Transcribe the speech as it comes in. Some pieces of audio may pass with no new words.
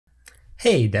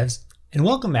Hey devs, and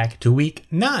welcome back to week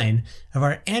 9 of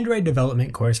our Android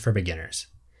development course for beginners.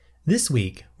 This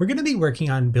week, we're going to be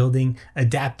working on building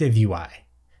adaptive UI.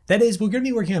 That is, we're going to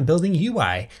be working on building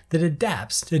UI that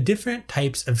adapts to different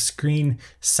types of screen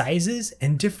sizes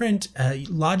and different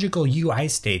logical UI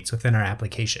states within our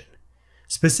application.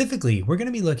 Specifically, we're going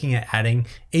to be looking at adding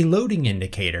a loading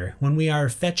indicator when we are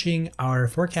fetching our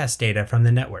forecast data from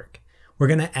the network. We're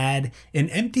going to add an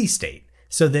empty state,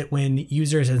 so that when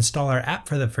users install our app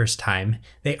for the first time,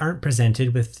 they aren't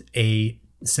presented with a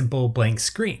simple blank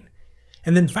screen.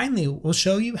 And then finally, we'll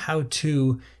show you how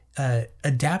to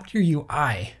adapt your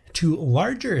UI to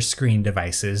larger screen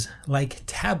devices like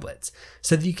tablets,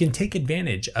 so that you can take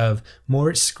advantage of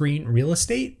more screen real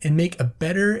estate and make a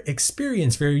better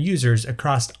experience for your users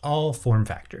across all form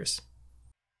factors.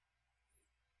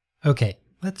 Okay,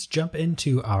 let's jump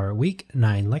into our week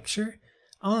 9 lecture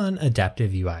on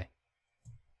adaptive UI.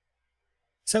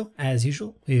 So as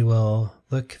usual, we will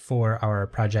look for our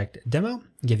project demo,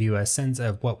 give you a sense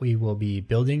of what we will be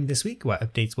building this week, what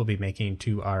updates we'll be making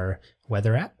to our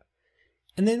weather app.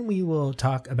 And then we will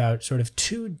talk about sort of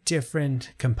 2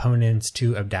 different components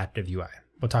to adaptive UI.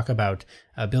 We'll talk about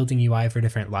building UI for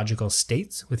different logical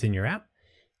states within your app,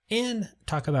 and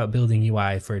talk about building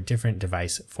UI for different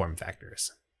device form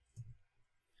factors.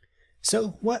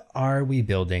 So what are we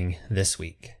building this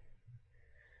week?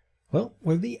 Well,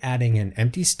 we'll be adding an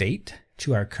empty state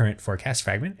to our current forecast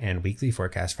fragment and weekly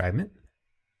forecast fragment.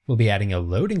 We'll be adding a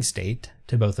loading state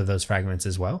to both of those fragments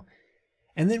as well.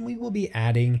 And then we will be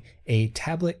adding a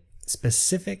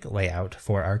tablet-specific layout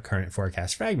for our current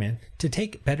forecast fragment to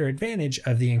take better advantage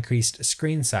of the increased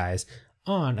screen size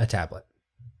on a tablet.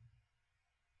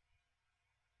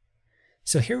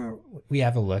 So here we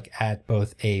have a look at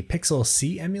both a Pixel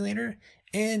C emulator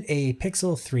and a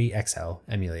Pixel 3 XL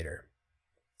emulator.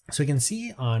 So we can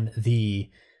see on the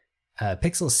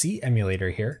Pixel C emulator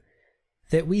here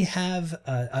that we have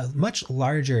a much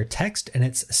larger text, and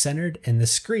it's centered in the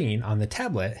screen on the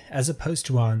tablet, as opposed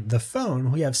to on the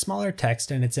phone, we have smaller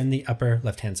text and it's in the upper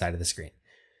left-hand side of the screen.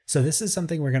 So this is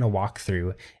something we're going to walk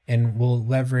through, and we'll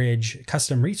leverage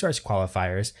custom resource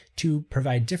qualifiers to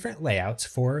provide different layouts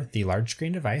for the large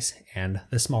screen device and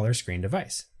the smaller screen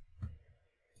device.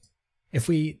 If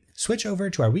we switch over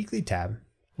to our weekly tab,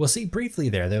 we'll see briefly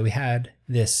there that we had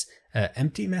this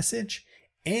empty message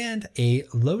and a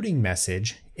loading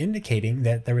message indicating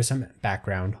that there was some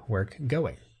background work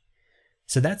going.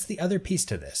 So that's the other piece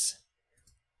to this.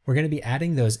 We're going to be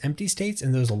adding those empty states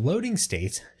and those loading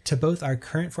states to both our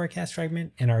current forecast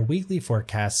fragment and our weekly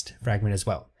forecast fragment as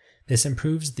well. This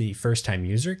improves the first-time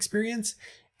user experience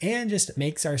and just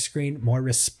makes our screen more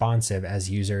responsive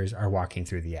as users are walking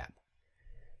through the app.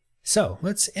 So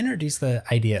let's introduce the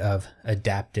idea of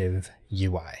adaptive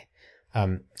UI.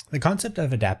 The concept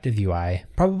of adaptive UI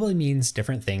probably means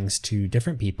different things to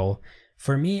different people.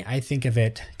 For me, I think of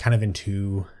it kind of in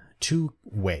two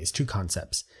ways, 2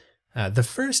 concepts. The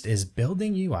first is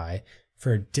building UI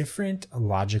for different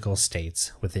logical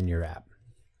states within your app.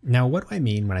 Now, what do I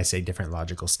mean when I say different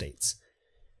logical states?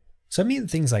 So I mean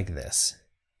things like this.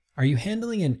 Are you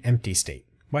handling an empty state?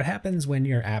 What happens when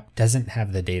your app doesn't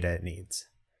have the data it needs?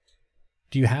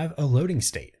 Do you have a loading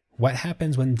state? What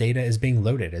happens when data is being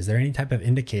loaded? Is there any type of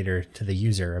indicator to the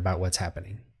user about what's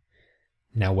happening?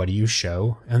 Now, what do you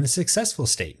show on the successful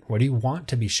state? What do you want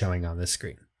to be showing on the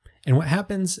screen? And what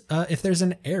happens if there's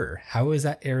an error? How is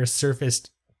that error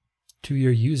surfaced to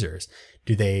your users?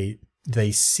 Do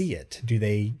they see it? Do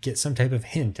they get some type of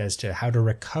hint as to how to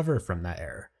recover from that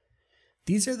error?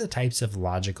 These are the types of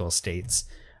logical states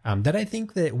that I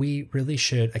think that we really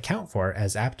should account for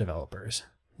as app developers.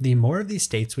 The more of these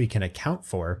states we can account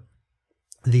for,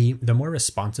 the more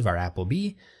responsive our app will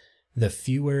be, the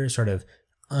fewer sort of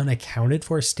unaccounted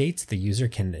for states the user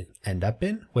can end up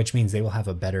in, which means they will have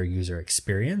a better user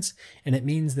experience. And it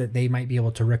means that they might be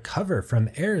able to recover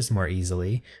from errors more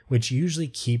easily, which usually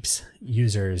keeps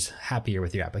users happier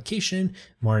with your application,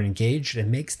 more engaged,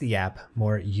 and makes the app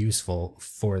more useful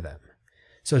for them.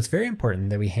 So it's very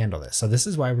important that we handle this. So this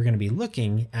is why we're going to be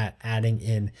looking at adding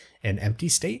in an empty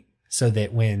state, so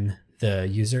that when the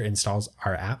user installs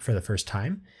our app for the first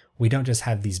time, we don't just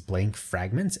have these blank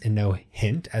fragments and no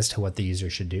hint as to what the user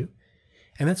should do.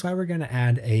 And that's why we're going to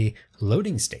add a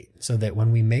loading state, so that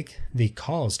when we make the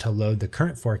calls to load the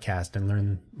current forecast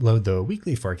and load the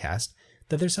weekly forecast,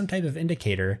 that there's some type of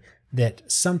indicator that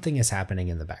something is happening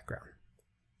in the background.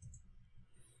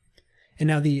 And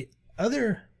now the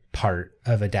other part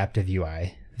of adaptive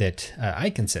UI that I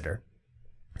consider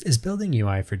is building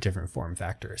UI for different form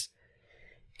factors.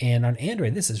 And on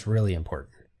Android, this is really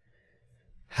important.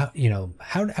 How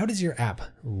does your app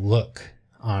look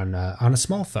on a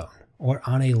small phone or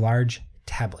on a large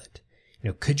tablet?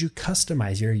 Could you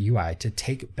customize your UI to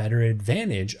take better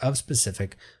advantage of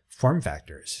specific form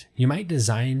factors? You might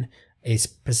design a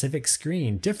specific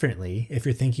screen differently if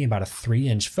you're thinking about a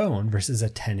 3-inch phone versus a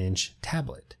 10-inch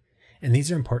tablet. And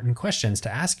these are important questions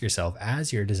to ask yourself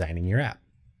as you're designing your app.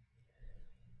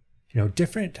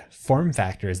 Different form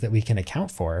factors that we can account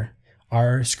for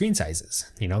are screen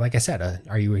sizes. Like I said,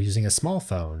 are you using a small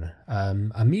phone,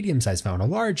 a medium-sized phone, a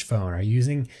large phone? Are you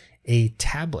using a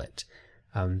tablet?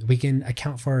 We can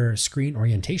account for screen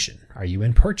orientation. Are you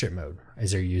in portrait mode?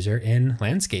 Is your user in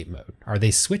landscape mode? Are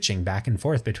they switching back and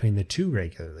forth between the two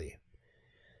regularly?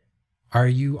 Are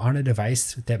you on a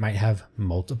device that might have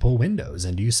multiple windows,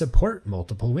 and do you support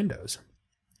multiple windows?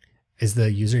 Is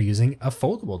the user using a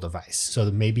foldable device? So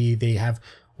maybe they have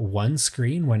one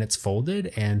screen when it's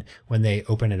folded, and when they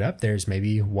open it up, there's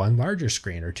maybe one larger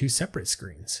screen or two separate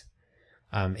screens.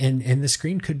 And the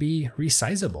screen could be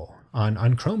resizable.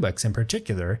 On Chromebooks in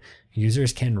particular,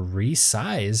 users can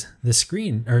resize the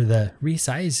screen or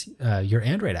resize your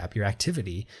Android app, your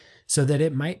activity, so that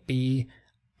it might be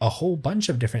a whole bunch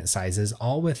of different sizes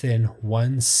all within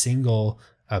one single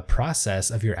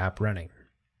process of your app running.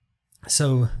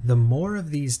 So the more of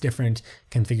these different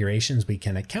configurations we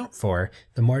can account for,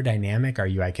 the more dynamic our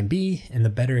UI can be, and the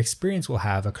better experience we'll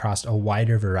have across a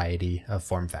wider variety of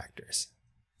form factors.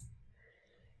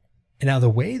 And now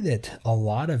the way that a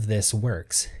lot of this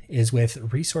works is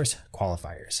with resource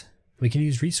qualifiers. We can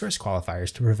use resource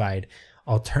qualifiers to provide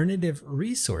alternative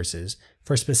resources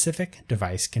for specific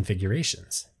device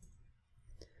configurations.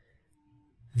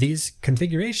 These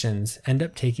configurations end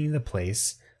up taking the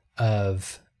place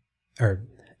of, or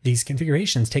these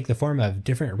configurations take the form of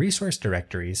different resource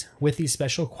directories with these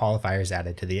special qualifiers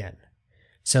added to the end.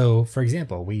 So for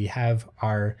example, we have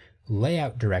our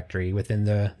layout directory within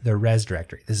the res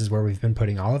directory. This is where we've been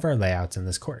putting all of our layouts in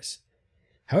this course.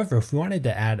 However, if we wanted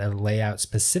to add a layout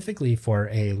specifically for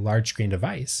a large screen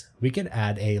device, we could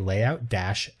add a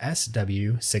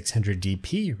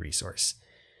layout-sw600dp resource.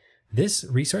 This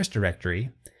resource directory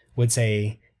would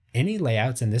say any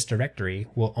layouts in this directory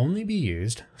will only be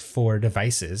used for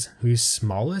devices whose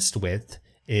smallest width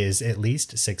is at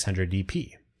least 600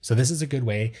 dp. So this is a good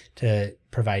way to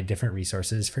provide different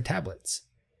resources for tablets.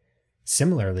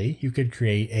 Similarly, you could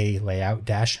create a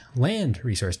layout-land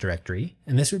resource directory,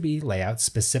 and this would be layouts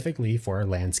specifically for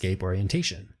landscape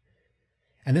orientation.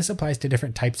 And this applies to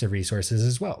different types of resources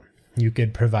as well. You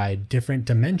could provide different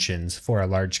dimensions for a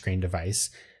large screen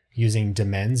device using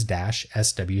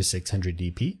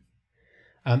dimens-sw600dp.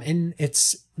 And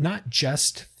it's not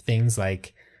just things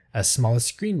like a smallest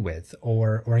screen width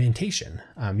or orientation.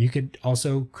 You could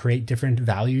also create different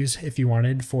values if you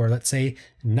wanted for, let's say,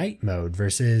 night mode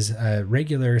versus a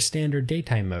regular standard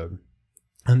daytime mode.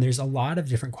 And there's a lot of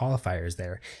different qualifiers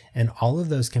there, and all of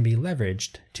those can be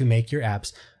leveraged to make your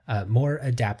apps more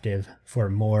adaptive for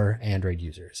more Android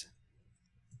users.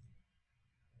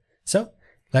 So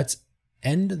let's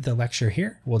end the lecture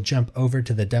here. We'll jump over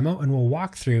to the demo and we'll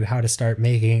walk through how to start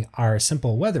making our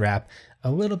simple weather app a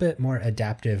little bit more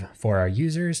adaptive for our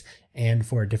users and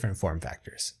for different form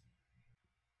factors.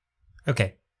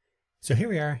 Okay, so here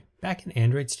we are back in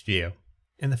Android Studio.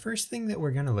 And the first thing that we're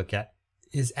going to look at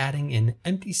is adding an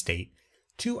empty state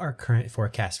to our current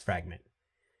forecast fragment.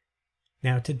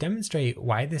 Now, to demonstrate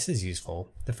why this is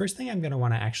useful, the first thing I'm going to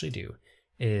want to actually do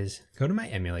is go to my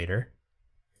emulator,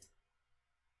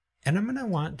 and I'm going to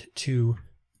want to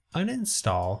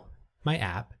uninstall my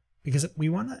app because we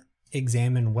want to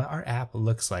examine what our app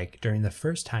looks like during the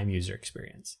first time user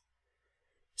experience.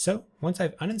 So once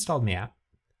I've uninstalled my app,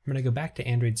 I'm going to go back to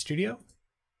Android Studio.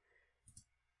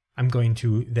 I'm going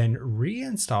to then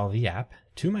reinstall the app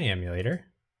to my emulator.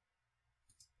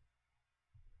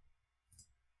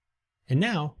 And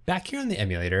now back here on the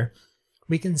emulator,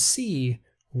 we can see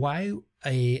why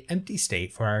an empty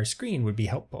state for our screen would be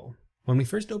helpful. When we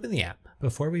first open the app,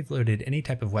 before we've loaded any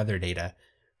type of weather data,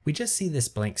 we just see this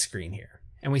blank screen here.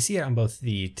 And we see it on both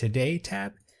the Today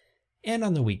tab and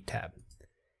on the Week tab.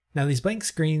 Now these blank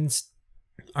screens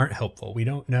aren't helpful. We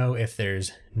don't know if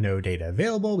there's no data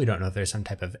available. We don't know if there's some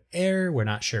type of error. We're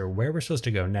not sure where we're supposed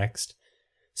to go next.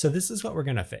 So this is what we're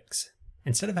going to fix.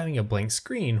 Instead of having a blank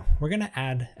screen, we're going to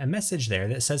add a message there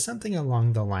that says something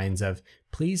along the lines of,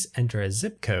 please enter a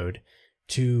zip code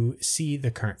to see the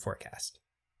current forecast.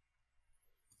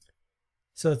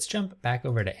 So let's jump back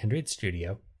over to Android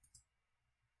Studio.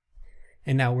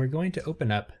 And now we're going to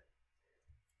open up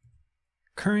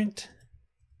current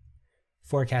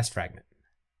forecast fragment.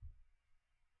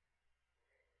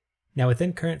 Now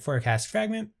within current forecast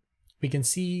fragment, we can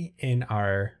see in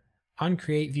our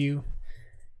onCreate view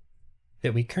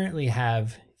that we currently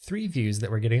have three views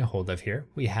that we're getting a hold of here.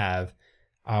 We have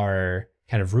our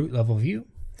kind of root level view,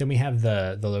 then we have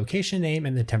the location name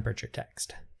and the temperature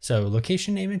text. So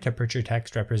location name and temperature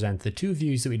text represent the two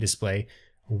views that we display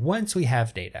once we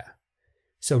have data.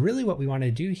 So really what we want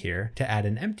to do here to add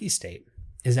an empty state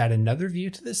is add another view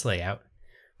to this layout.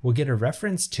 We'll get a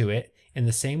reference to it in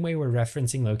the same way we're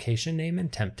referencing location name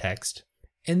and temp text.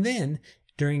 And then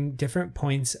during different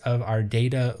points of our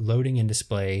data loading and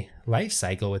display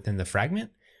lifecycle within the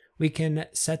fragment, we can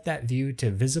set that view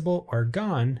to visible or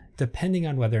gone depending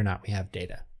on whether or not we have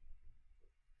data.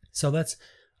 So let's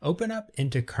open up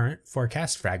into current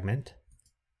forecast fragment.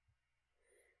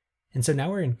 And so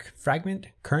now we're in fragment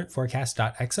current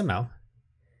forecast.xml.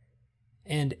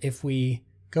 And if we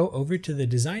go over to the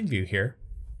design view here,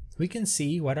 we can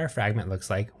see what our fragment looks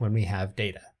like when we have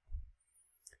data.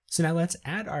 So now let's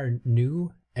add our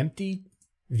new empty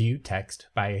view text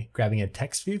by grabbing a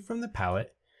text view from the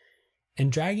palette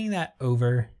and dragging that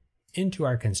over into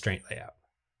our constraint layout.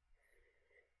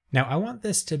 Now I want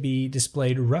this to be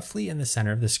displayed roughly in the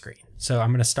center of the screen. So I'm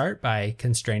going to start by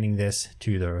constraining this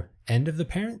to the end of the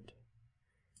parent,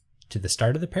 to the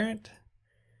start of the parent,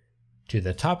 to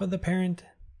the top of the parent,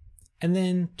 and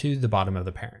then to the bottom of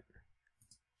the parent.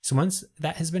 So once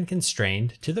that has been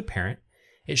constrained to the parent,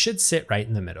 it should sit right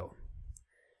in the middle.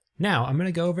 Now I'm going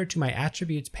to go over to my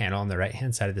attributes panel on the right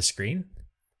hand side of the screen,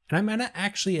 and I'm going to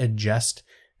actually adjust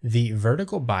the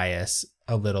vertical bias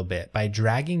a little bit by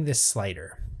dragging this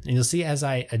slider. And you'll see as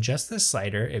I adjust this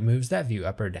slider, it moves that view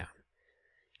up or down.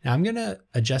 Now I'm going to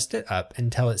adjust it up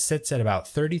until it sits at about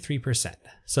 33%.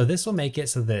 So this will make it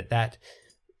so that that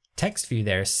text view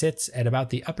there sits at about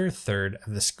the upper third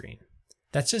of the screen.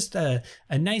 That's just a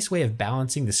nice way of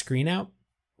balancing the screen out.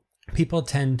 People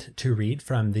tend to read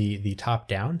from the top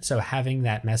down, so having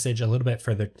that message a little bit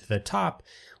further to the top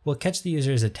will catch the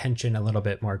user's attention a little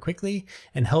bit more quickly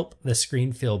and help the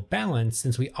screen feel balanced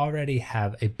since we already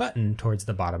have a button towards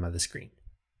the bottom of the screen.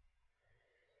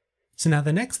 So now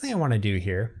the next thing I want to do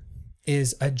here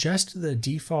is adjust the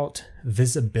default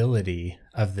visibility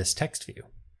of this text view.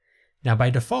 Now by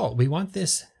default, we want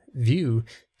this view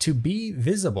to be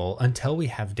visible until we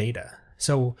have data.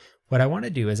 So what I want to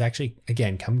do is actually,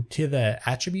 again, come to the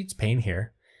attributes pane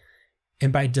here.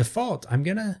 And by default, I'm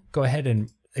going to go ahead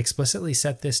and explicitly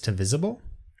set this to visible.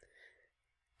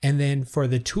 And then for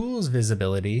the tools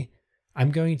visibility,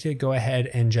 I'm going to go ahead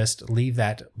and just leave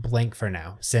that blank for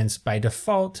now, since by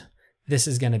default, this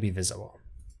is going to be visible.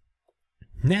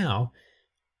 Now,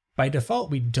 by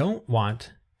default, we don't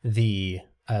want the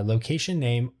location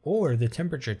name or the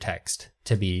temperature text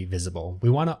to be visible. We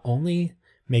want to only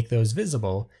make those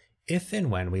visible if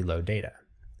and when we load data.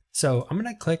 So I'm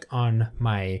going to click on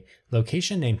my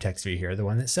location name text view here, the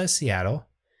one that says Seattle,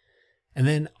 and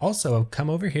then also come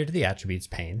over here to the attributes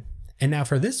pane. And now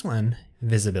for this one,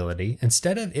 visibility,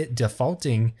 instead of it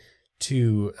defaulting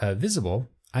to visible,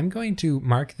 I'm going to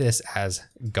mark this as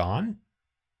gone,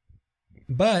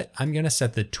 but I'm going to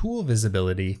set the tool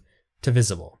visibility to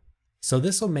visible. So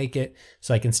this will make it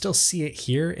so I can still see it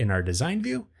here in our design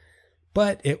view,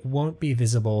 but it won't be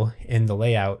visible in the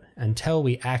layout until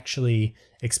we actually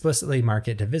explicitly mark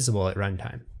it to visible at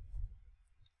runtime.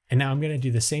 And now I'm going to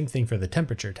do the same thing for the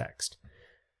temperature text.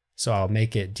 So I'll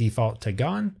make it default to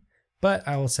gone, but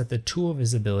I will set the tool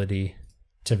visibility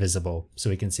to visible so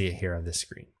we can see it here on this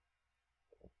screen.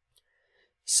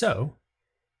 So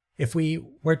if we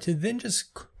were to then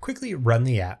just quickly run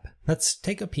the app, let's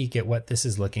take a peek at what this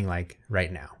is looking like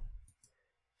right now.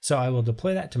 So I will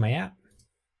deploy that to my app,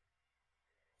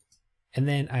 and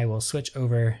then I will switch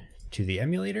over to the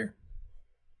emulator.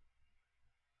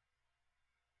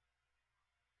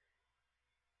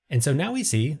 And so now we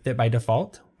see that by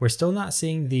default, we're still not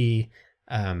seeing the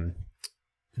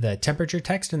temperature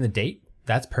text and the date.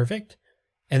 That's perfect.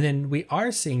 And then we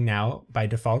are seeing now by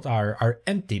default our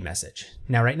empty message.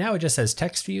 Now, right now it just says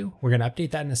text view. We're going to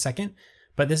update that in a second,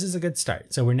 but this is a good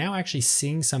start. So we're now actually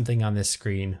seeing something on this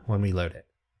screen when we load it.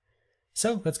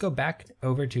 So let's go back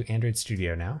over to Android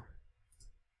Studio now.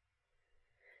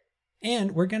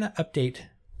 And we're going to update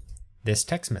this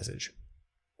text message.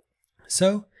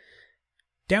 So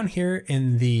down here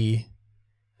in the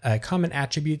common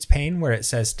attributes pane where it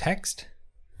says text,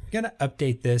 I'm going to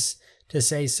update this to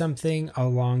say something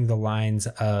along the lines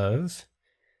of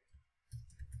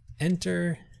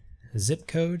enter zip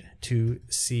code to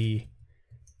see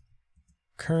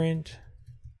current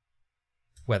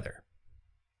weather.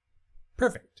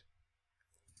 Perfect.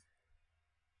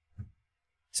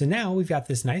 So now we've got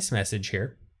this nice message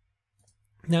here.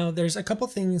 Now there's a couple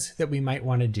things that we might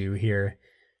want to do here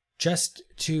just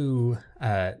to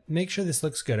make sure this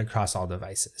looks good across all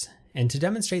devices. And to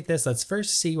demonstrate this, let's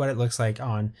first see what it looks like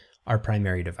on our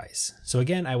primary device. So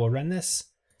again, I will run this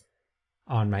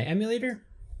on my emulator.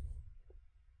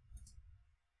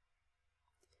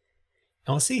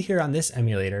 And we'll see here on this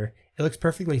emulator, it looks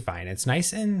perfectly fine. It's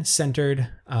nice and centered,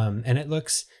 and it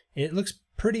looks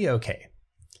pretty okay.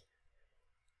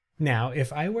 Now,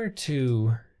 if I were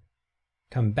to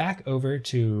come back over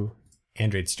to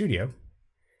Android Studio,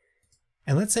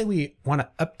 and let's say we want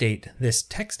to update this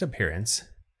text appearance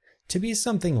to be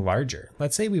something larger.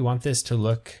 Let's say we want this to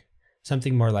look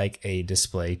something more like a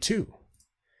display 2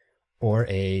 or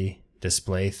a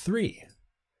display 3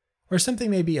 or something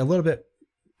maybe a little bit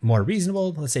more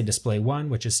reasonable. Let's say display 1,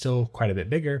 which is still quite a bit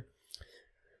bigger.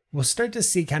 We'll start to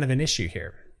see kind of an issue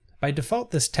here. By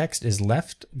default, this text is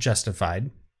left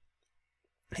justified,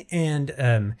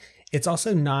 and it's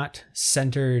also not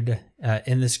centered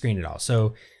in the screen at all.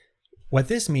 So what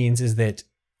this means is that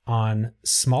on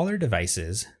smaller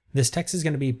devices, this text is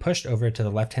going to be pushed over to the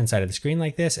left-hand side of the screen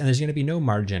like this, and there's going to be no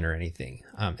margin or anything.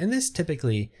 And this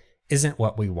typically isn't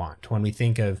what we want when we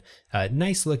think of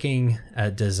nice looking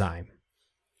design.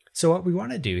 So what we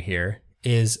want to do here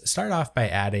is start off by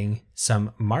adding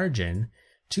some margin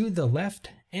to the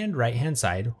left and right-hand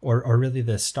side, or really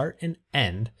the start and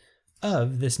end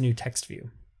of this new text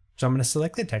view. So I'm going to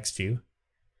select the text view,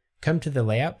 come to the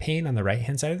layout pane on the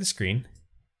right-hand side of the screen,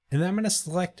 and then I'm going to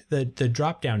select the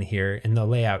drop down here in the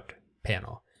layout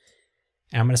panel.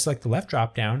 And I'm going to select the left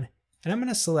drop down, and I'm going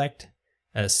to select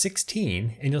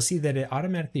 16, and you'll see that it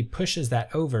automatically pushes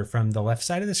that over from the left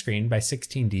side of the screen by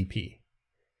 16 dp.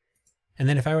 And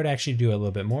then if I were to actually do a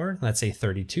little bit more, let's say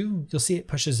 32, you'll see it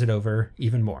pushes it over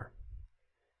even more.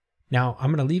 Now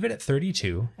I'm going to leave it at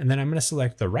 32, and then I'm going to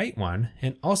select the right one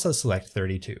and also select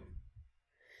 32.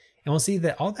 And we'll see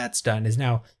that all that's done is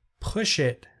now push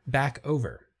it back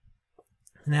over.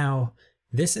 Now,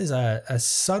 this is a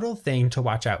subtle thing to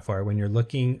watch out for when you're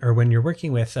looking, or when you're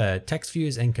working with text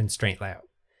views and constraint layout.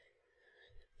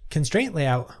 Constraint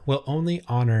layout will only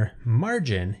honor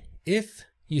margin if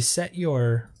you set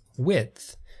your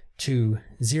width to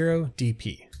 0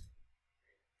 dp.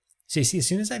 So you see, as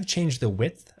soon as I've changed the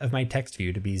width of my text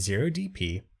view to be 0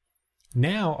 dp,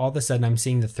 now all of a sudden I'm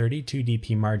seeing the 32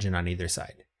 dp margin on either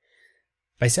side.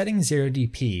 By setting 0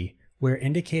 dp, we're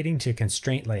indicating to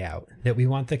constraint layout that we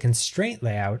want the constraint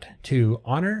layout to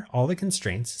honor all the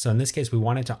constraints. So in this case, we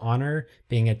want it to honor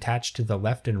being attached to the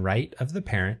left and right of the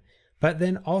parent, but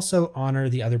then also honor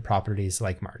the other properties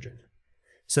like margin.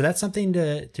 So that's something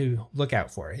to look out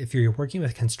for. If you're working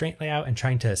with constraint layout and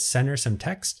trying to center some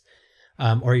text,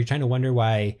 or you're trying to wonder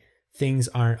why things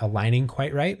aren't aligning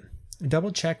quite right, double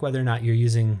check whether or not you're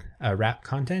using wrap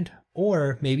content,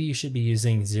 or maybe you should be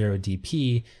using 0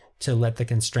 dp to let the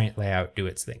constraint layout do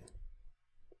its thing.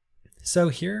 So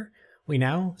here we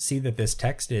now see that this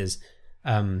text is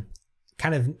kind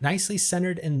of nicely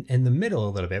centered in the middle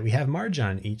a little bit. We have margin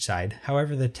on each side.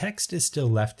 However, the text is still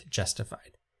left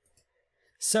justified.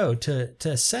 So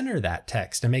to center that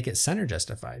text and make it center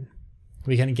justified,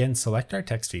 we can again select our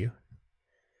text view,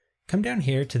 come down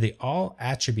here to the All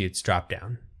Attributes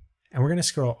dropdown, and we're going to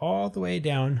scroll all the way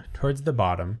down towards the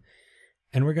bottom,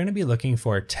 and we're going to be looking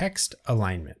for text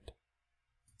alignment.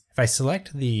 If I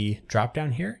select the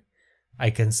dropdown here, I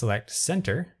can select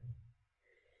center,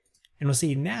 and we'll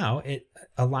see now it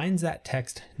aligns that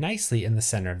text nicely in the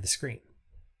center of the screen.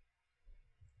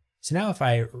 So now if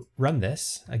I run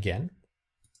this again,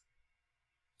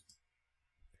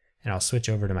 and I'll switch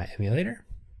over to my emulator,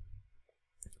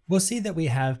 we'll see that we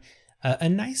have a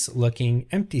nice looking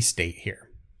empty state here.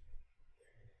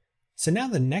 So now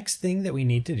the next thing that we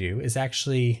need to do is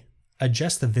actually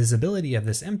adjust the visibility of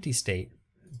this empty state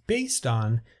based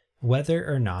on whether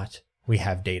or not we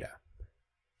have data.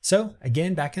 So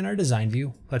again, back in our design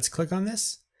view, let's click on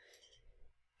this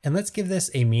and let's give this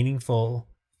a meaningful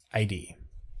ID.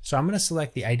 So I'm going to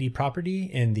select the ID property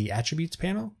in the attributes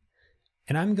panel,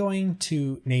 and I'm going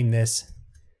to name this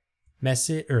I'm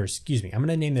going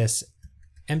to name this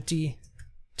empty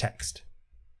text.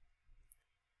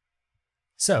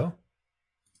 So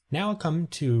now I'll come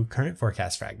to current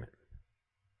forecast fragment.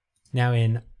 Now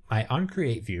in my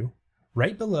onCreate view,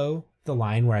 right below the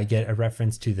line where I get a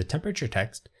reference to the temperature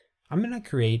text, I'm going to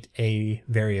create a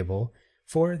variable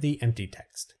for the empty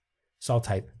text. So I'll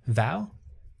type val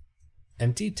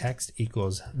empty text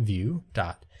equals view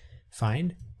dot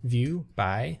find view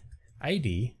by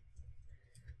ID.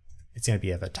 It's going to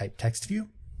be of a type text view,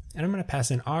 and I'm going to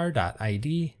pass in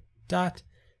r.id dot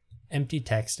empty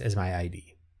text as my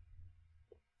ID.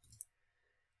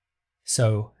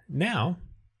 So now,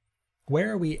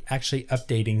 where are we actually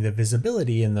updating the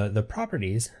visibility and the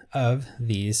properties of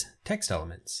these text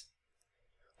elements?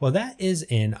 Well, that is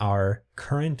in our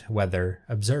current weather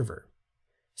observer.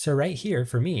 So right here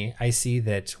for me, I see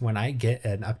that when I get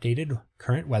an updated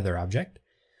current weather object,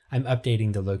 I'm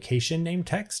updating the location name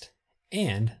text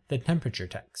and the temperature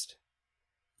text.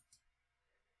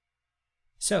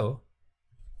 So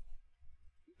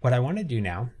what I want to do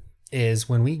now is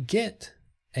when we get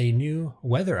a new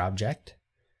weather object,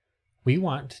 we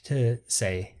want to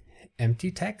say empty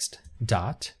text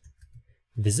dot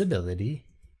visibility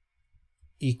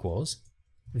equals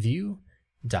view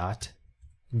dot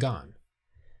gone.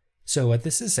 So what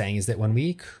this is saying is that when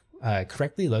we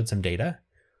correctly load some data,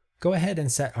 go ahead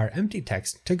and set our empty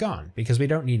text to gone because we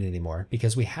don't need it anymore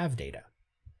because we have data.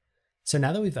 So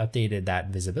now that we've updated that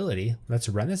visibility, let's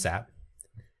run this app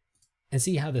and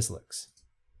see how this looks.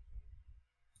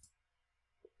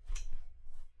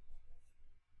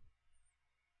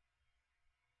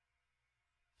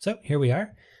 So here we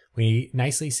are. We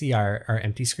nicely see our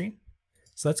empty screen.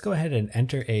 So let's go ahead and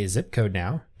enter a zip code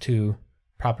now to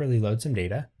properly load some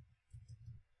data.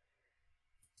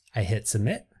 I hit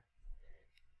submit,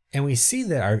 and we see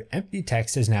that our empty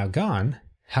text is now gone.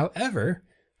 However,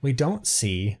 we don't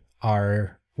see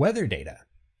our weather data.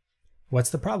 What's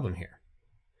the problem here?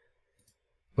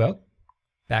 Well,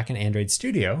 back in Android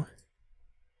Studio,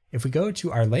 if we go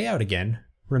to our layout again,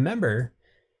 remember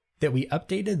that we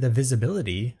updated the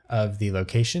visibility of the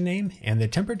location name and the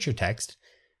temperature text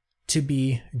to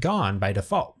be gone by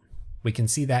default. We can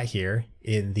see that here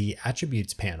in the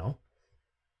attributes panel.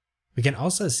 We can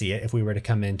also see it if we were to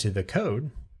come into the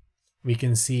code. We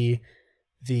can see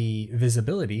the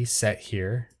visibility set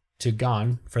here to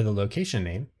gone for the location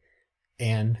name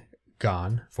and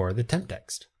gone for the temp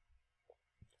text.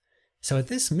 So what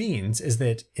this means is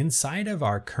that inside of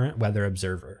our current weather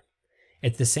observer,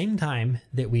 at the same time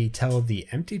that we tell the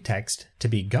empty text to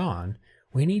be gone,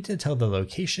 we need to tell the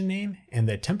location name and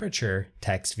the temperature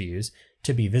text views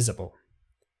to be visible.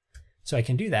 So I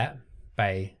can do that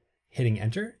by hitting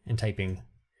enter and typing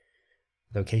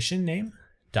location name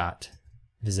dot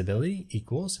visibility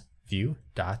equals view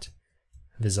dot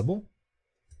visible.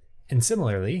 And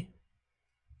similarly,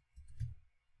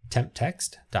 temp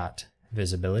text dot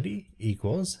visibility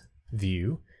equals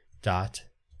view dot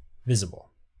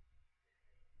visible.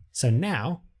 So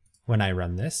now when I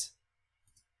run this,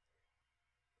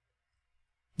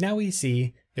 now we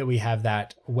see that we have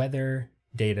that weather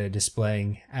data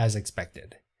displaying as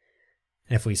expected.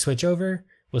 And if we switch over,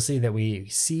 we'll see that we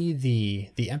see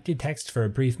the empty text for a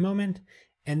brief moment,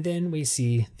 and then we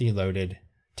see the loaded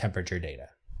temperature data.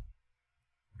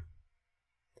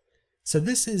 So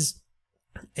this is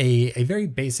a very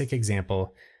basic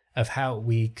example of how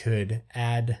we could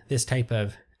add this type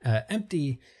of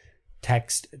empty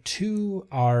text to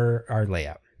our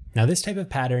layout. Now this type of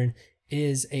pattern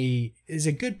is a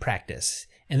good practice,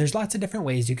 and there's lots of different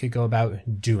ways you could go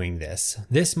about doing this.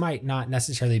 This might not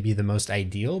necessarily be the most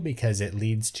ideal because it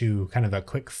leads to kind of a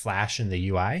quick flash in the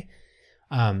UI.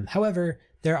 However,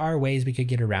 there are ways we could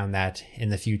get around that in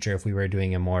the future if we were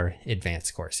doing a more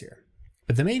advanced course here.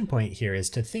 But the main point here is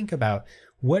to think about,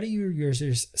 what do your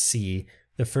users see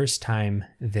the first time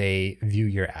they view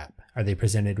your app? Are they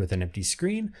presented with an empty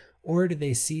screen, or do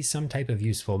they see some type of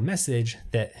useful message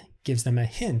that gives them a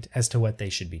hint as to what they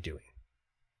should be doing?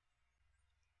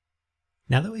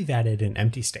 Now that we've added an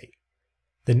empty state,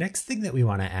 the next thing that we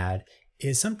want to add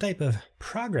is some type of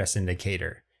progress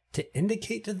indicator to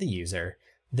indicate to the user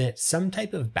that some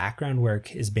type of background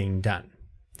work is being done.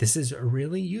 This is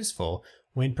really useful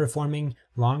when performing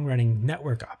long-running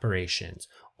network operations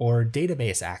or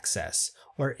database access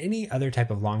or any other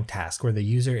type of long task where the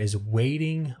user is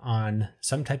waiting on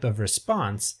some type of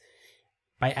response.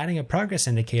 By adding a progress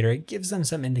indicator, it gives them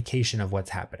some indication of what's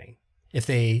happening. If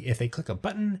they click a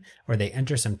button or they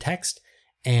enter some text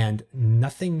and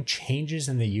nothing changes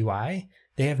in the UI,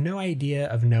 they have no idea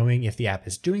of knowing if the app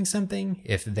is doing something,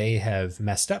 if they have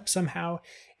messed up somehow.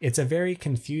 It's a very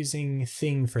confusing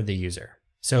thing for the user.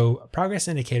 So a progress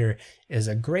indicator is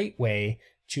a great way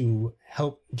to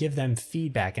help give them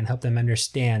feedback and help them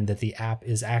understand that the app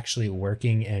is actually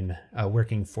working and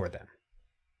working for them.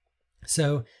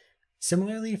 So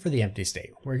similarly for the empty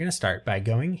state, we're going to start by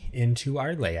going into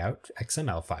our layout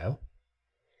XML file.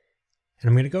 And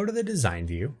I'm going to go to the design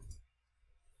view.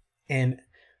 And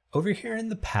over here in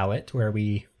the palette where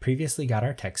we previously got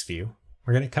our text view,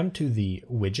 we're going to come to the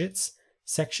widgets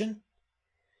section.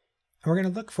 And we're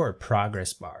going to look for a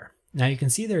progress bar. Now you can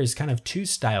see there's kind of two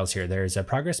styles here. There's a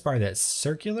progress bar that's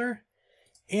circular,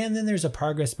 and then there's a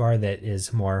progress bar that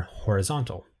is more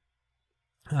horizontal.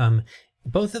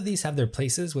 Both of these have their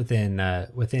places within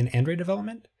Android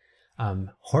development.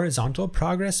 Horizontal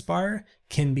progress bar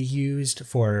can be used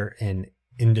for an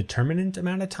indeterminate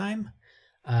amount of time,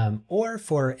 or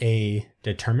for a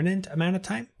determinate amount of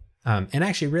time. And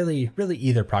actually really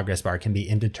either progress bar can be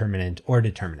indeterminate or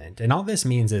determinate. And all this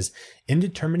means is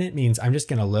indeterminate means I'm just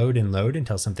going to load and load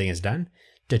until something is done.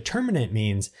 Determinate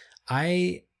means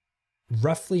I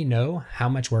roughly know how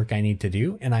much work I need to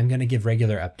do, and I'm going to give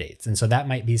regular updates. And so that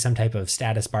might be some type of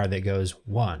status bar that goes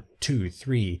 1, 2,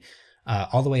 3,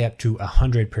 all the way up to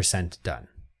 100% done.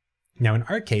 Now in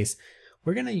our case,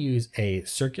 we're going to use a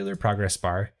circular progress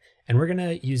bar, and we're going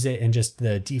to use it in just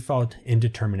the default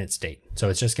indeterminate state. So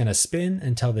it's just going to spin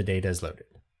until the data is loaded.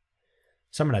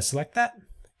 So I'm going to select that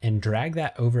and drag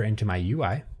that over into my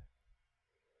UI.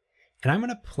 And I'm going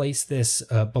to place this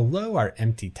below our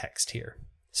empty text here.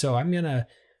 So I'm going to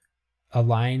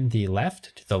align the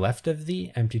left to the left of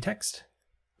the empty text.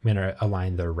 I'm going to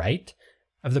align the right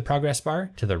of the progress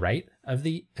bar to the right of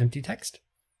the empty text.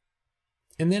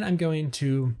 And then I'm going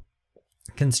to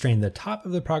constrain the top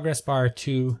of the progress bar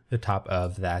to the top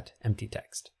of that empty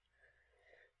text.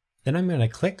 Then I'm going to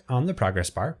click on the progress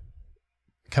bar,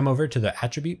 come over to the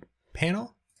attribute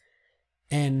panel,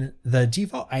 and the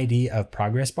default ID of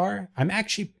progress bar, I'm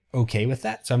actually okay with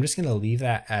that. So I'm just going to leave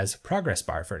that as progress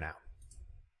bar for now.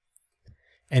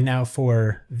 And now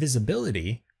for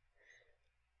visibility,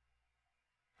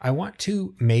 I want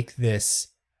to make this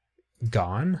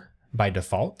gone by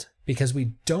default, because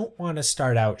we don't want to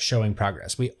start out showing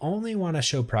progress. We only want to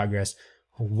show progress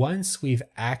once we've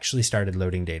actually started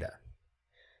loading data.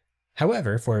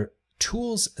 However, for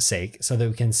tools' sake, so that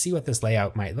we can see what this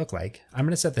layout might look like, I'm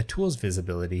going to set the tools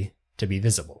visibility to be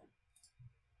visible.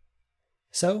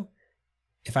 So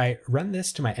if I run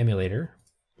this to my emulator,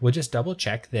 we'll just double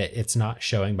check that it's not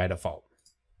showing by default.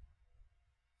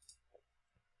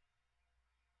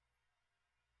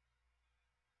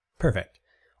 Perfect.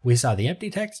 We saw the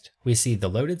empty text, we see the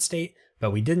loaded state,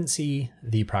 but we didn't see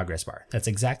the progress bar. That's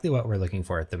exactly what we're looking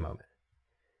for at the moment.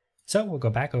 So we'll go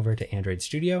back over to Android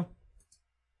Studio.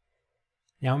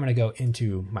 Now I'm going to go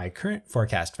into my current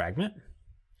forecast fragment,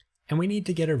 and we need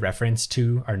to get a reference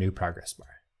to our new progress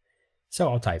bar.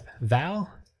 So I'll type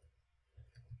val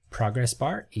progress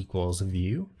bar equals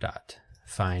view dot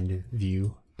find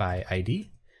view by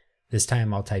ID. This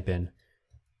time I'll type in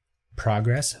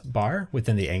progress bar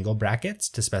within the angle brackets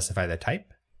to specify the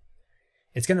type.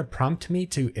 It's going to prompt me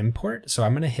to import, so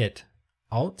I'm going to hit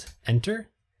Alt Enter,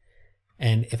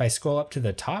 and if I scroll up to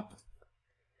the top,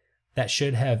 that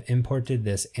should have imported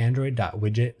this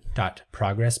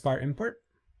android.widget.progressBar import.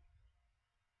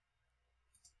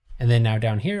 And then now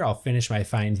down here, I'll finish my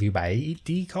find view by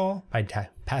ID call by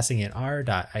passing in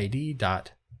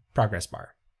r.id.progressBar.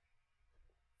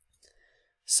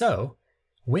 So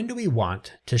when do we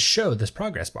want to show this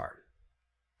progress bar?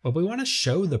 Well, we want to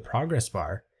show the progress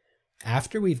bar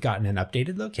after we've gotten an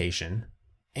updated location,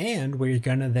 and we're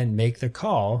going to then make the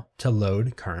call to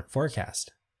load current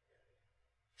forecast.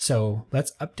 So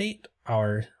let's update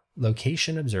our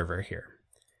location observer here.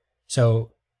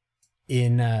 So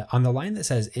on the line that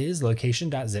says is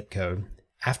location.zipcode,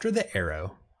 after the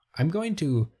arrow, I'm going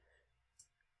to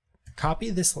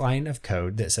copy this line of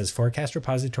code that says forecast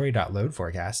repository.load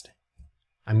forecast.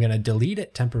 I'm going to delete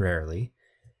it temporarily,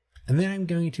 and then I'm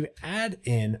going to add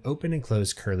in open and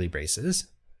close curly braces,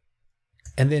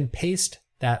 and then paste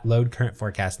that load current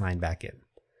forecast line back in.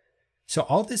 So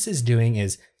all this is doing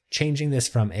is changing this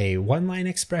from a one-line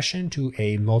expression to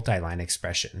a multi-line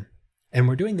expression. And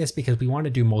we're doing this because we want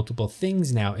to do multiple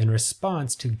things now in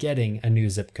response to getting a new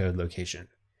zip code location.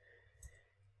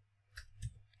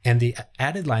 And the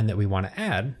added line that we want to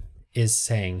add is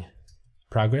saying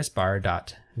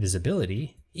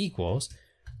progressBar.visibility equals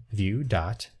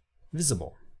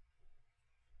view.visible.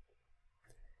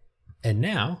 And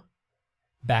now,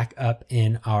 back up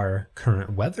in our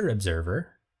current weather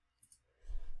observer,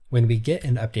 when we get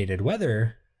an updated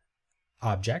weather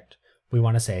object, we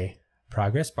want to say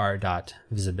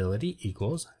progressBar.visibility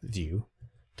equals view.gone.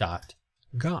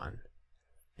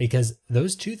 Because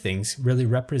those two things really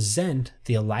represent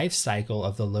the life cycle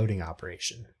of the loading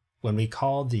operation. When we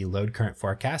call the load current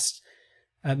forecast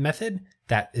method,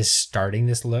 that is starting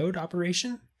this load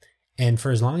operation. And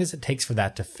for as long as it takes for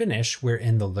that to finish, we're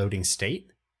in the loading state.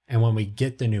 And when we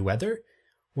get the new weather,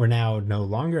 we're now no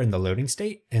longer in the loading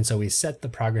state. And so we set the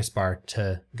progress bar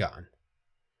to gone.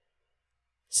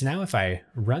 So now if I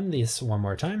run this one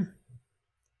more time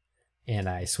and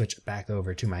I switch back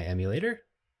over to my emulator,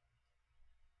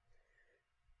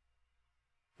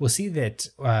 we'll see that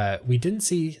we didn't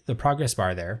see the progress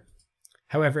bar there.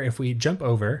 However, if we jump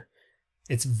over,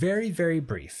 it's very, very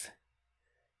brief.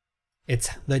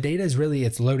 The data is really,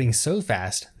 it's loading so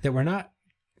fast that we're not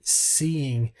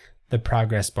seeing the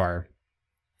progress bar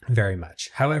very much.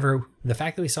 However, the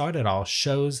fact that we saw it at all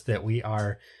shows that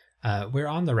we're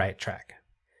on the right track.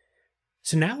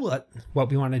 So now what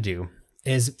we want to do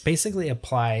is basically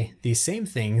apply these same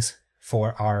things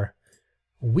for our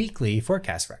weekly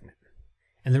forecast fragment.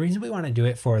 And the reason we want to do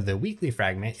it for the weekly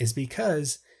fragment is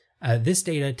because this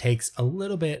data takes a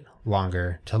little bit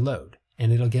longer to load,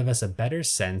 and it'll give us a better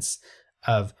sense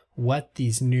of what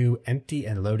these new empty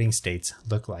and loading states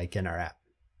look like in our app.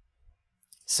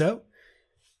 So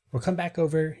we'll come back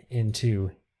over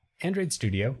into Android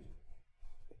Studio,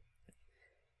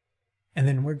 and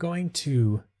then we're going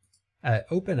to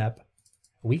open up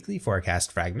weekly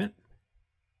forecast fragment,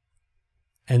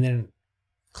 and then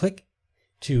click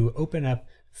to open up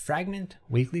fragment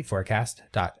weekly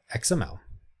forecast.xml.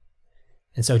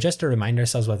 And so just to remind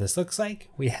ourselves what this looks like,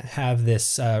 we have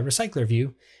this recycler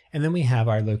view, and then we have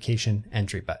our location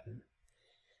entry button.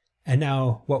 And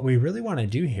now what we really want to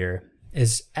do here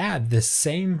is add this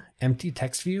same empty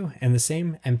text view and the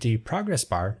same empty progress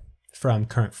bar from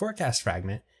current forecast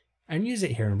fragment and use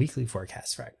it here in weekly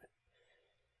forecast fragment.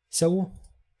 So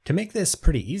to make this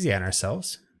pretty easy on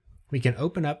ourselves, we can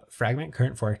open up fragment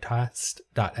current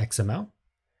forecast.xml.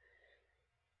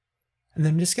 And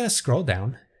then I'm just going to scroll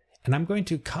down, and I'm going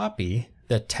to copy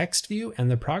the text view and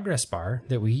the progress bar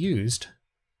that we used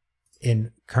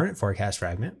in current forecast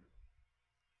fragment.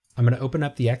 I'm going to open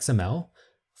up the XML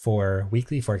for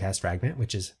weekly forecast fragment,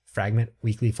 which is fragment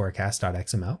weekly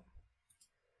forecast.xml.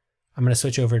 I'm going to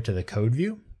switch over to the code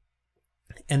view.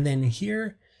 And then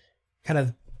here, kind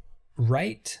of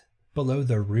right below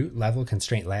the root level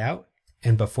constraint layout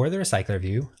and before the recycler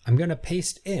view, I'm going to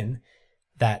paste in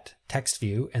that text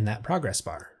view and that progress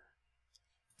bar.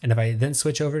 And if I then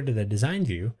switch over to the design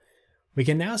view, we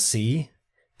can now see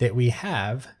that we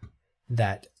have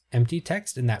that empty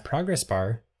text and that progress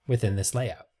bar within this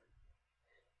layout.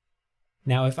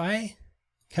 Now, if I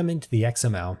come into the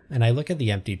XML and I look at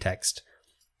the empty text,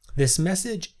 this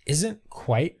message isn't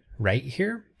quite right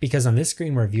here because on this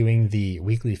screen we're viewing the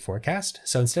weekly forecast.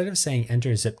 So instead of saying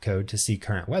enter zip code to see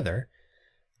current weather,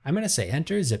 I'm going to say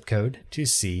enter zip code to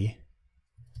see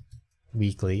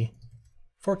weekly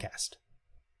forecast.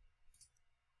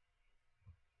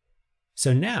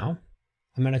 So now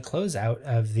I'm going to close out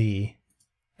of the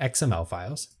XML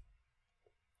files.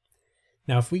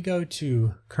 Now, if we go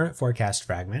to current forecast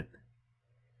fragment,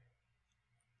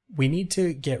 we need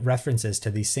to get references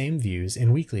to these same views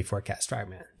in weekly forecast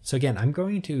fragment. So again, I'm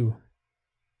going to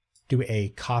do a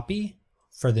copy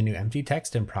for the new empty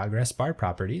text and progress bar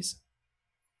properties.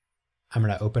 I'm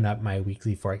going to open up my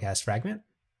weekly forecast fragment.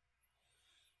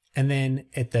 And then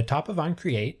at the top of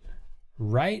onCreate,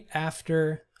 right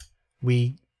after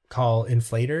we call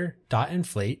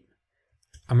inflator.inflate,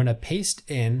 I'm going to paste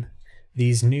in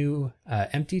these new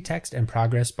empty text and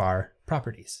progress bar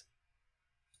properties.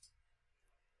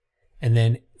 And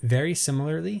then very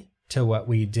similarly to what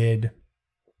we did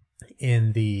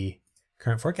in the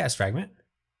current forecast fragment,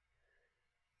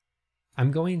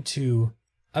 I'm going to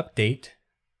update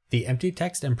the empty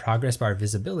text and progress bar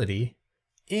visibility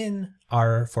in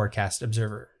our forecast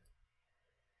observer.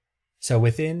 So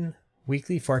within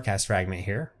weekly forecast fragment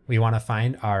here, we want to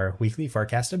find our weekly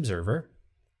forecast observer.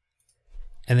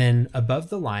 And then above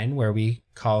the line where we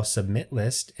call submit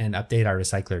list and update our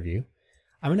recycler view,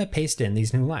 I'm going to paste in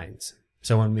these new lines.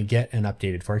 So when we get an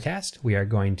updated forecast, we are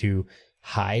going to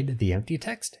hide the empty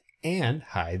text and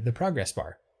hide the progress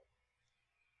bar.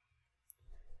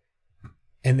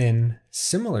 And then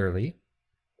similarly,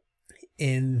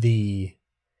 in the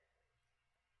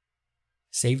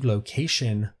saved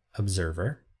location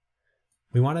observer,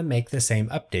 we want to make the same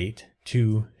update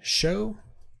to show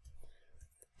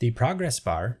the progress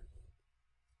bar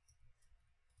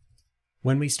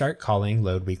when we start calling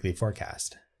load weekly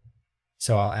forecast.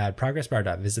 So I'll add progress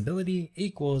bar.visibility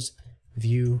equals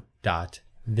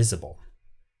view.visible.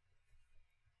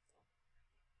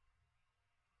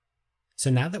 So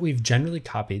now that we've generally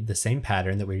copied the same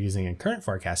pattern that we're using in current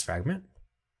forecast fragment,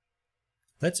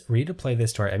 let's redeploy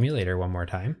this to our emulator one more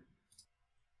time.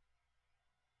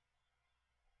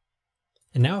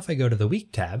 And now if I go to the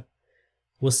week tab,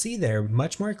 we'll see there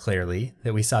much more clearly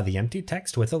that we saw the empty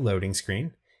text with a loading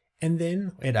screen, and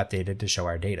then it updated to show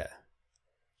our data.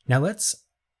 Now let's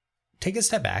take a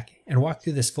step back and walk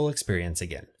through this full experience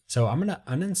again. So I'm going to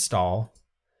uninstall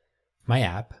my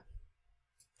app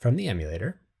from the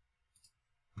emulator.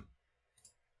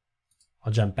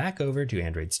 I'll jump back over to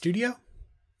Android Studio,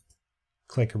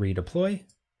 click redeploy.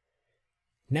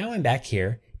 Now I'm back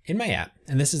here in my app,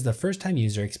 and this is the first time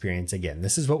user experience again.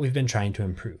 This is what we've been trying to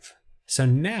improve. So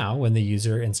now when the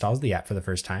user installs the app for the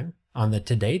first time, on the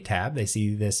Today tab, they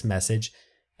see this message,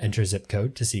 enter zip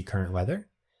code to see current weather.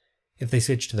 If they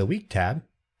switch to the week tab,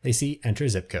 they see enter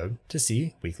zip code to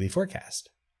see weekly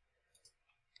forecast.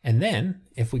 And then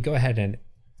if we go ahead and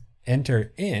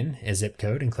enter in a zip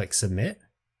code and click submit,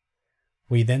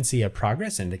 we then see a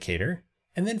progress indicator,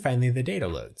 and then finally the data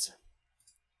loads.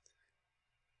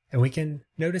 And we can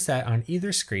notice that on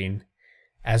either screen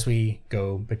as we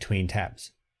go between tabs.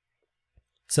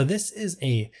 So this is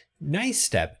a nice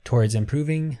step towards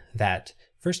improving that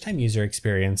first-time user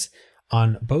experience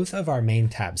on both of our main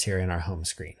tabs here in our home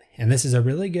screen. And this is a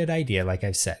really good idea, like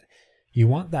I've said. You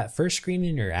want that first screen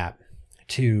in your app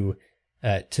to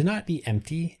not be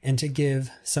empty and to give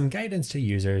some guidance to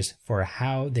users for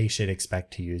how they should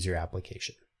expect to use your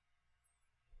application.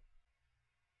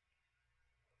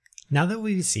 Now that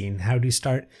we've seen how to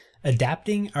start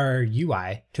adapting our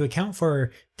UI to account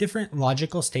for different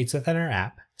logical states within our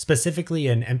app, specifically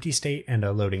an empty state and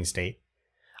a loading state,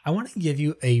 I want to give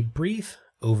you a brief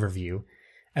overview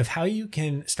of how you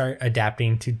can start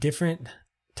adapting to different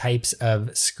types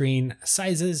of screen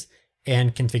sizes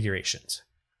and configurations.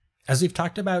 As we've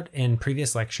talked about in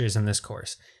previous lectures in this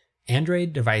course,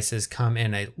 Android devices come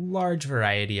in a large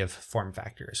variety of form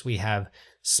factors. We have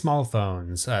small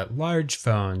phones, large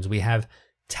phones, we have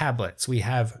tablets, we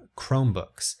have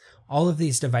Chromebooks. All of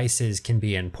these devices can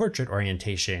be in portrait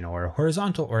orientation or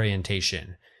horizontal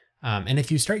orientation. And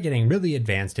if you start getting really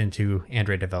advanced into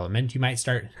Android development, you might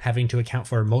start having to account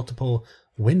for multiple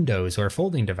windows or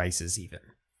folding devices even.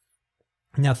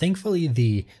 Now, thankfully,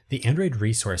 the Android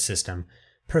resource system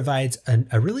provides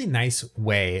a really nice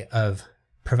way of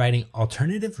providing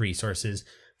alternative resources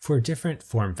for different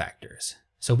form factors.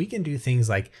 So we can do things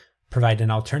like provide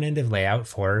an alternative layout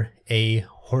for a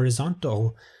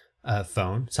horizontal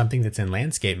phone, something that's in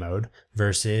landscape mode,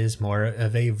 versus more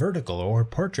of a vertical or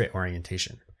portrait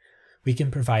orientation. We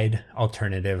can provide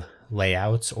alternative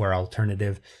layouts or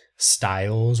alternative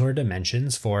styles or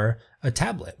dimensions for a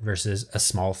tablet versus a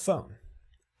small phone.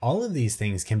 All of these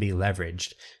things can be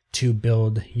leveraged to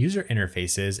build user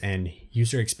interfaces and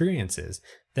user experiences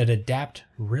that adapt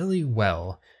really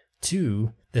well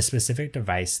to the specific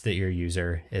device that your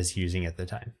user is using at the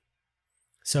time.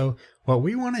 So what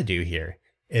we want to do here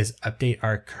is update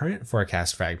our current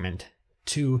forecast fragment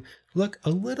to look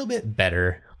a little bit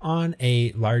better on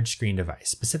a large screen device,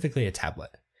 specifically a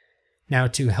tablet. Now,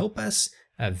 to help us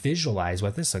visualize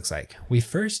what this looks like, we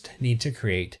first need to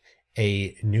create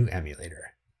a new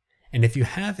emulator. And if you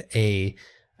have a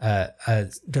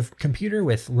computer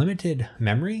with limited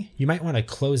memory, you might want to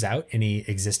close out any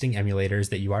existing emulators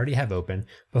that you already have open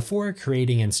before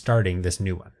creating and starting this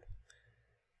new one.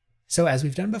 So as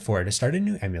we've done before, to start a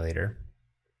new emulator,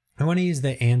 I want to use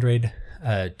the Android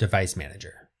device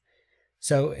manager.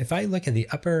 So if I look at the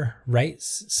upper right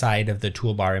side of the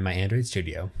toolbar in my Android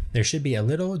Studio, there should be a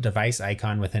little device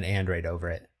icon with an Android over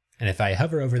it. And if I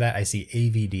hover over that, I see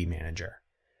AVD Manager.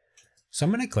 So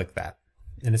I'm going to click that,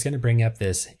 and it's going to bring up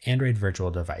this Android Virtual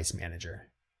Device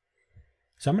Manager.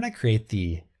 So I'm going to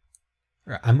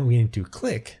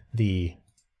click the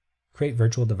Create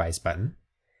Virtual Device button.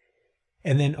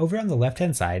 And then over on the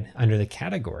left-hand side, under the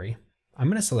category, I'm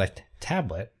going to select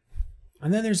Tablet.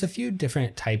 And then there's a few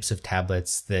different types of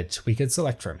tablets that we could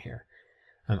select from here.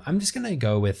 I'm just going to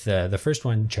go with the first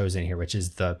one chosen here, which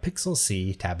is the Pixel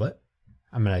C tablet.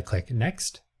 I'm going to click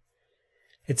Next.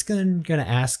 It's going to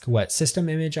ask what system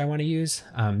image I want to use.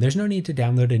 There's no need to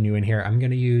download a new one here. I'm going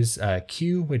to use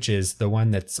Q, which is the one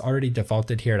that's already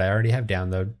defaulted here that I already have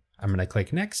download. I'm going to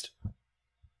click Next.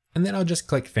 And then I'll just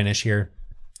click Finish here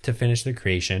to finish the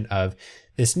creation of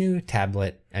this new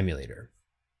tablet emulator.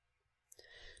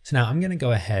 So now I'm going to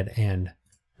go ahead and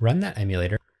run that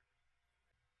emulator.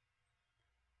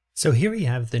 So here we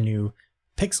have the new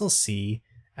Pixel C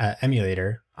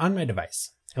emulator on my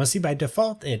device. And we'll see by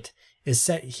default it is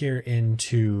set here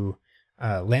into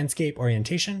landscape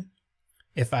orientation.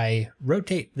 If I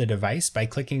rotate the device by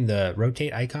clicking the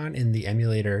rotate icon in the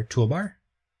emulator toolbar,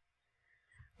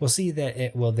 we'll see that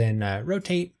it will then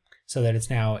rotate so that it's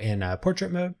now in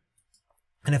portrait mode.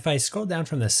 And if I scroll down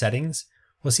from the settings,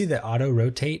 we'll see that auto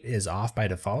rotate is off by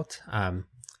default.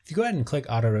 If you go ahead and click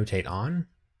auto rotate on,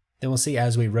 then we'll see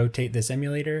as we rotate this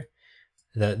emulator,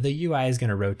 the UI is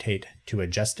going to rotate to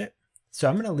adjust it. So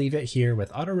I'm going to leave it here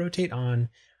with auto rotate on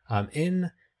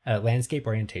in landscape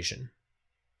orientation.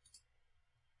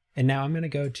 And now I'm going to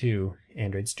go to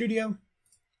Android Studio,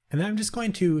 and then I'm just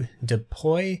going to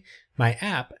deploy my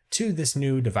app to this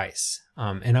new device.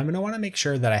 And I'm going to want to make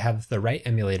sure that I have the right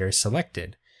emulator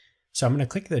selected. So I'm going to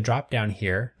click the drop down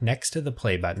here next to the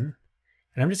play button,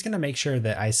 and I'm just going to make sure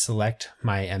that I select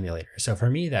my emulator. So for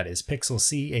me, that is Pixel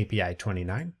C API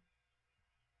 29.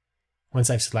 Once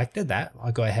I've selected that,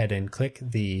 I'll go ahead and click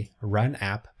the Run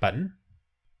App button.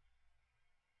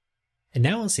 And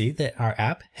now we'll see that our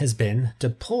app has been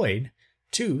deployed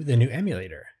to the new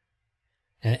emulator.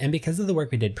 And because of the work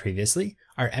we did previously,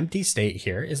 our empty state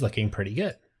here is looking pretty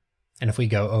good. And if we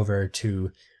go over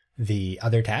to the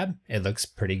other tab, it looks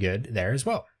pretty good there as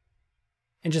well.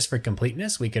 And just for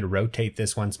completeness, we could rotate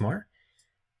this once more.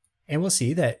 And we'll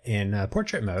see that in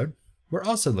portrait mode, we're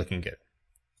also looking good.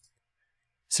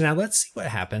 So now let's see what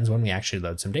happens when we actually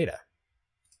load some data.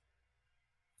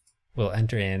 We'll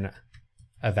enter in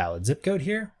a valid zip code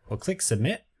here. We'll click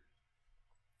submit.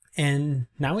 And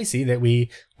now we see that we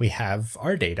have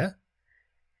our data.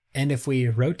 And if we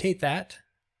rotate that,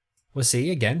 we'll see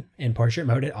again in portrait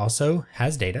mode, it also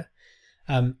has data.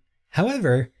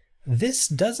 However, this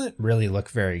doesn't really look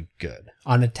very good.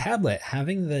 On a tablet,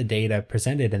 having the data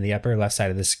presented in the upper left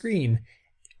side of the screen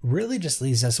really just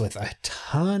leaves us with a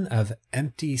ton of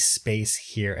empty space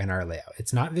here in our layout.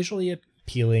 It's not visually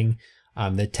appealing.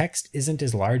 The text isn't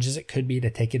as large as it could be to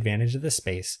take advantage of the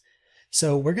space.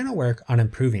 So we're going to work on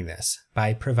improving this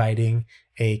by providing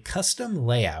a custom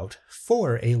layout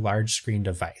for a large screen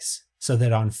device so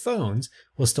that on phones,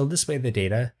 we'll still display the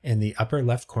data in the upper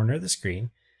left corner of the screen.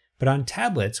 But on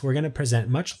tablets, we're going to present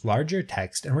much larger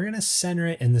text and we're going to center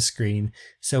it in the screen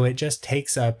so it just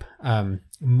takes up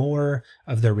more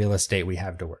of the real estate we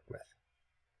have to work with.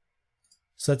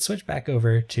 So let's switch back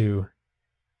over to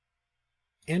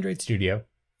Android Studio.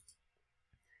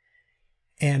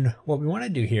 And what we want to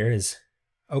do here is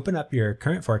open up your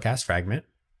current forecast fragment.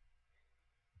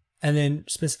 And then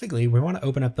specifically, we want to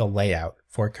open up the layout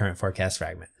for current forecast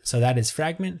fragment. So that is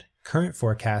fragment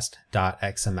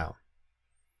currentforecast.xml.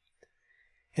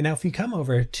 And now if you come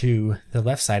over to the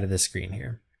left side of the screen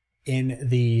here, in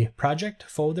the project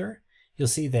folder, you'll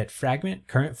see that fragment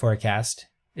current forecast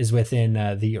is within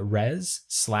the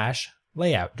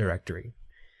res/layout directory.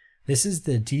 This is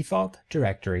the default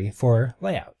directory for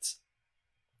layouts.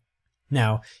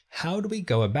 Now, how do we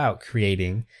go about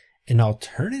creating an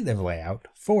alternative layout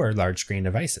for large screen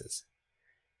devices?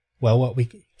 Well, what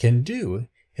we can do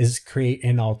is create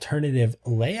an alternative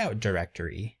layout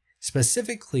directory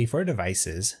specifically for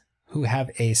devices who have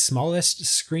a smallest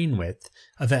screen width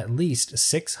of at least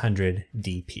 600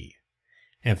 dp.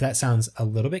 And if that sounds a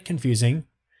little bit confusing,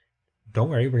 don't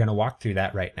worry, we're going to walk through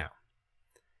that right now.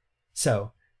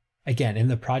 So again, in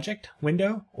the project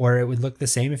window, or it would look the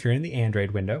same if you're in the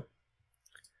Android window,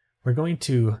 we're going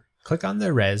to click on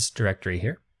the res directory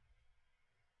here.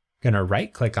 Going to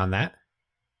right click on that,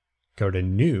 go to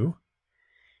new,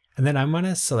 and then I'm going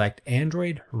to select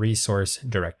Android Resource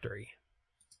Directory.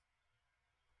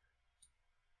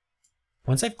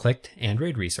 Once I've clicked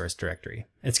Android Resource Directory,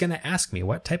 it's going to ask me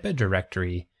what type of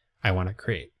directory I want to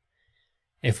create.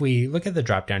 If we look at the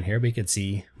drop-down here, we could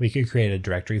see we could create a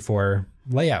directory for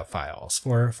layout files,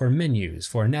 for menus,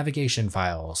 for navigation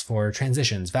files, for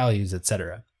transitions, values,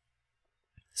 etc.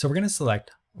 So we're going to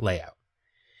select layout.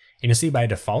 And you'll see by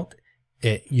default,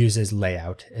 it uses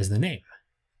layout as the name.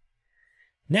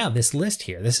 Now this list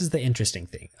here, this is the interesting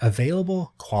thing,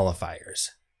 available qualifiers.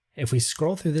 If we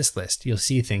scroll through this list, you'll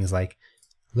see things like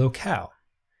locale,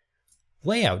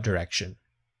 layout direction,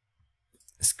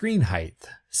 screen height,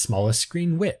 smallest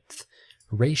screen width,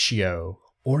 ratio,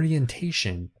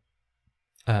 orientation,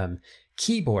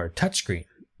 keyboard, touchscreen.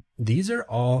 These are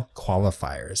all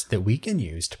qualifiers that we can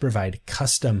use to provide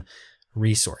custom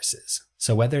resources.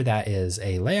 So whether that is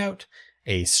a layout,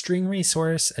 a string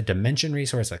resource, a dimension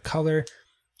resource, a color,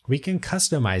 we can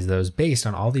customize those based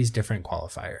on all these different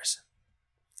qualifiers.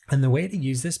 And the way to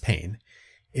use this pane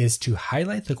is to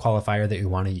highlight the qualifier that we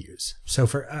want to use. So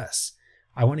for us,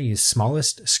 I want to use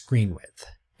smallest screen width.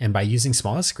 And by using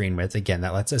smallest screen width, again,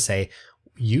 that lets us say,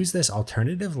 use this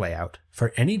alternative layout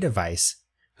for any device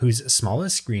whose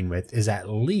smallest screen width is at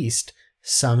least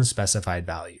some specified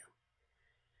value.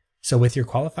 So with your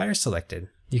qualifier selected,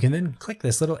 you can then click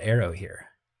this little arrow here.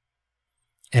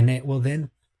 And it will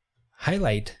then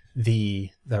highlight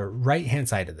the right-hand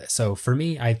side of this. So for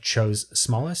me, I chose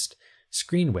smallest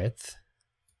screen width.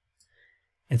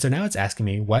 And so now it's asking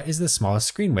me, what is the smallest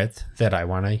screen width that I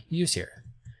want to use here?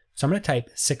 So I'm going to type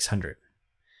 600.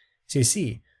 So you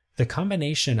see, the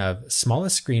combination of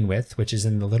smallest screen width, which is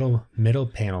in the little middle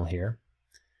panel here,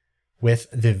 with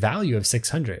the value of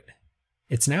 600,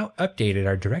 it's now updated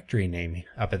our directory name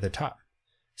up at the top.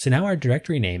 So now our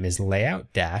directory name is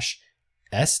layout-sw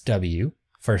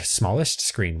for smallest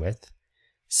screen width,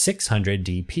 600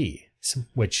 dp,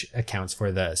 which accounts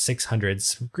for the 600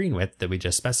 screen width that we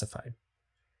just specified.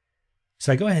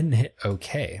 So I go ahead and hit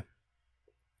OK.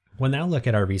 We'll now look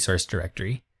at our resource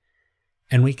directory,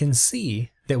 and we can see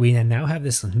that we now have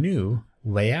this new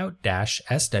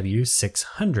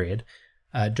layout-sw600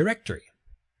 directory.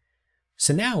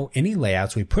 So now any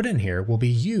layouts we put in here will be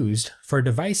used for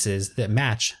devices that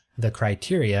match the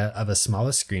criteria of a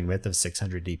smallest screen width of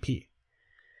 600 dp.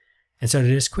 And so to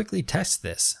just quickly test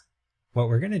this, what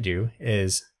we're going to do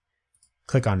is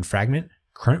click on Fragment,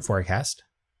 Current Forecast.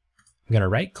 I'm going to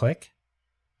right click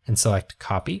and select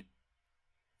Copy.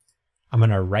 I'm going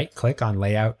to right click on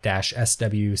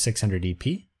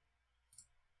Layout-SW600dp.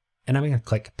 And I'm going to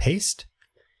click Paste.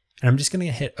 And I'm just going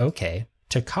to hit OK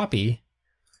to copy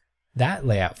that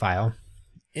layout file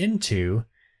into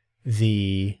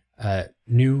the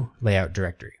new layout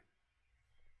directory.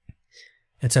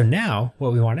 And so now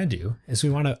what we want to do is we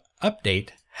want to update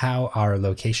how our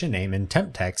location name and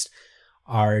temp text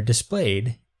are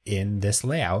displayed in this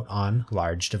layout on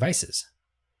large devices.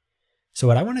 So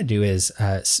what I want to do is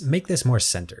make this more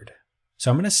centered. So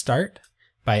I'm going to start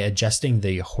by adjusting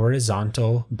the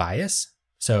horizontal bias.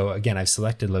 So again, I've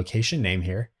selected location name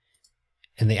here.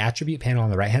 In the attribute panel on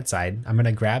the right hand side, I'm going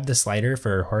to grab the slider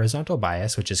for horizontal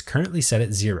bias, which is currently set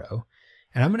at 0.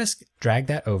 And I'm going to drag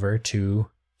that over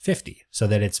to 50 so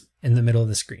that it's in the middle of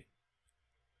the screen.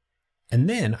 And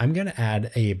then I'm going to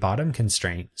add a bottom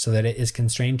constraint so that it is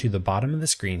constrained to the bottom of the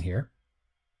screen here.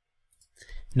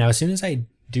 Now, as soon as I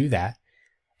do that,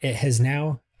 it has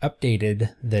now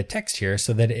updated the text here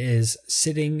so that it is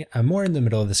sitting more in the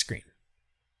middle of the screen.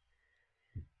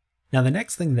 Now, the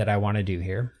next thing that I want to do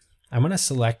here, I want to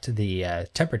select the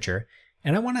temperature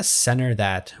and I want to center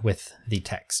that with the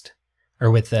text or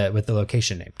with the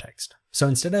location name text. So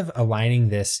instead of aligning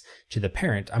this to the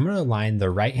parent, I'm going to align the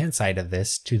right-hand side of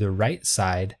this to the right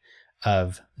side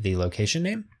of the location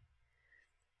name.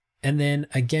 And then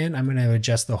again, I'm going to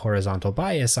adjust the horizontal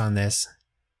bias on this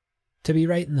to be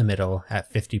right in the middle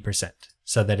at 50%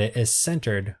 so that it is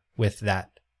centered with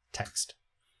that text.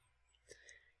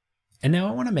 And now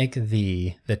I want to make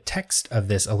the text of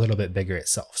this a little bit bigger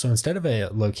itself. So instead of a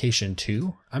location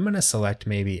 2, I'm going to select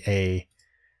maybe a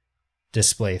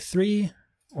display 3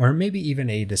 or maybe even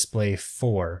a display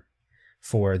 4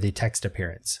 for the text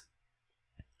appearance.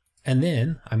 And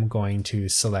then I'm going to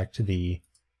select the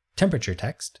temperature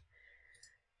text.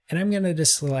 And I'm going to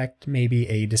just select maybe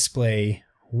a display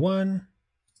 1,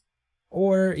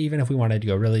 or even if we wanted to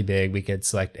go really big, we could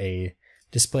select a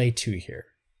display 2 here.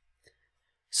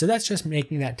 So that's just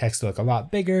making that text look a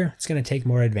lot bigger. It's going to take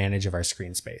more advantage of our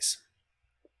screen space.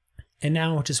 And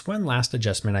now just one last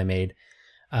adjustment I made.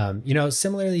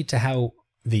 Similarly to how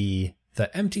the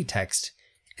empty text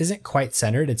isn't quite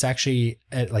centered, it's actually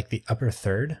at like the upper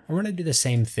third. I want to do the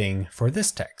same thing for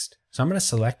this text. So I'm going to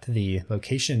select the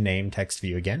location name text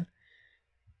view again,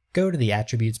 go to the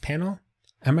attributes panel.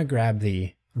 I'm going to grab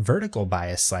the vertical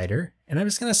bias slider and I'm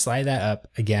just going to slide that up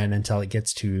again until it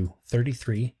gets to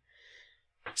 33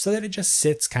 so that it just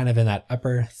sits kind of in that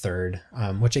upper third,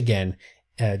 which again,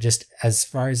 just as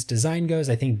far as design goes,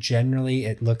 I think generally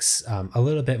it looks a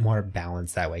little bit more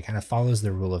balanced that way, kind of follows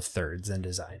the rule of thirds in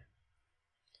design.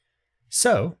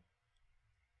 So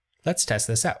let's test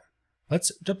this out.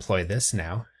 Let's deploy this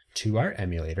now to our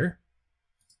emulator.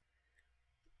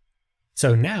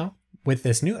 So now with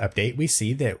this new update, we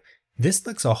see that this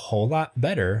looks a whole lot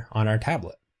better on our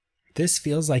tablet. This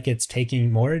feels like it's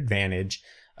taking more advantage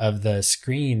of the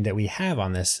screen that we have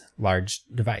on this large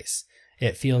device.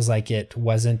 It feels like it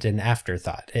wasn't an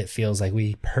afterthought. It feels like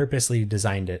we purposely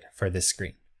designed it for this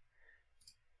screen.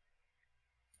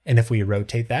 And if we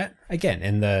rotate that, again,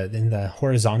 in the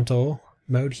horizontal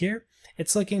mode here,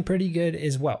 it's looking pretty good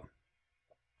as well.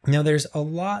 Now there's a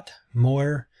lot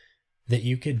more that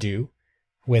you could do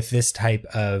with this type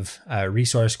of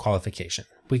resource qualification.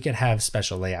 We could have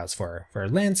special layouts for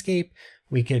landscape.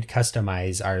 We could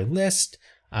customize our list.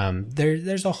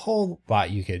 There's a whole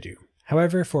lot you could do.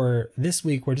 However, for this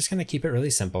week, we're just going to keep it really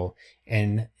simple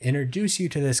and introduce you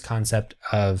to this concept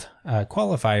of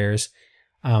qualifiers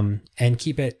and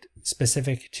keep it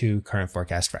specific to current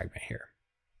forecast fragment here.